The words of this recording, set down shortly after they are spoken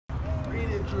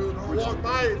it, Drew. Don't walk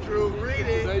by it, Drew. Read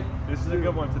it. This is a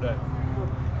good one today.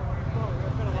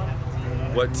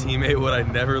 What teammate would I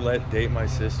never let date my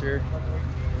sister?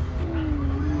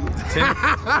 Tim.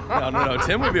 No.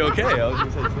 Tim would be okay. I was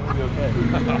gonna say Tim would be okay.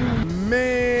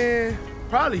 Man,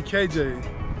 probably KJ.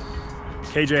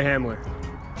 KJ Hamler.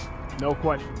 No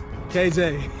question.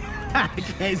 KJ.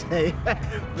 KJ.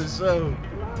 For sure.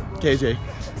 KJ.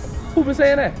 Who been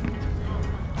saying that?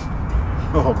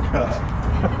 Oh, God.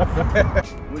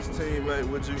 Which teammate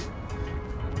would you?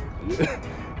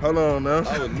 Hold on now.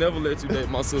 I would never let you date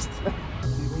my sister.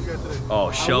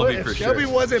 Oh, Shelby for sure. Shelby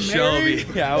wasn't married?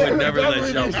 Shelby. Yeah, I would never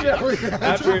let Shelby.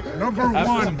 After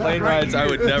some plane rides, I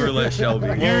would never let Shelby.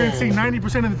 I guarantee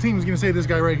 90% of the team is going to say this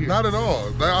guy right here. Not at all.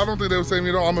 I don't think they would say me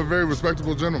at all. I'm a very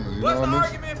respectable gentleman. You know what I mean?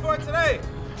 argument for today?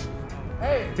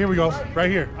 Here we go,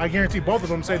 right here. I guarantee both of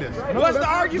them say this. What's the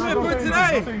argument for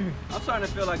today? I'm trying to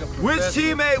feel like a Which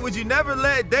teammate would you never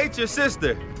let date your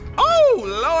sister? Oh,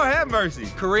 Lord have mercy.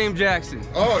 Kareem Jackson.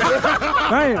 Oh,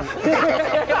 Damn.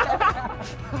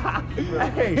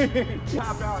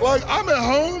 like I'm at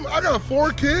home. I got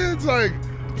 4 kids. Like,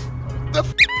 the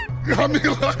I mean,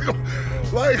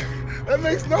 like that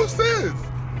makes no sense.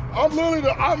 I'm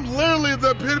literally the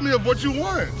epitome of what you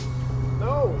want.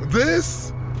 No.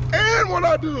 This and what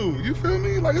I do. You feel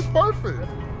me? Like it's perfect.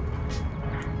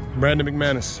 Brandon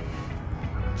McManus.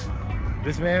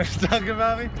 This man was talking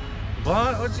about me?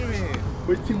 What? What you mean?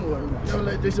 Which team would you never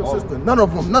let date your sister? None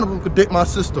of them could date my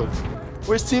sister.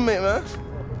 Which teammate, man?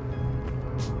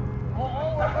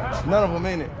 None of them,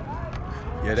 ain't it?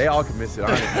 Yeah, they all commit it.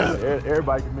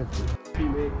 Everybody commits it.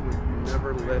 Teammate would you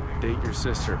never let date your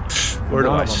sister? Where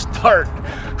do I start?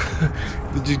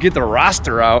 Just get the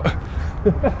roster out.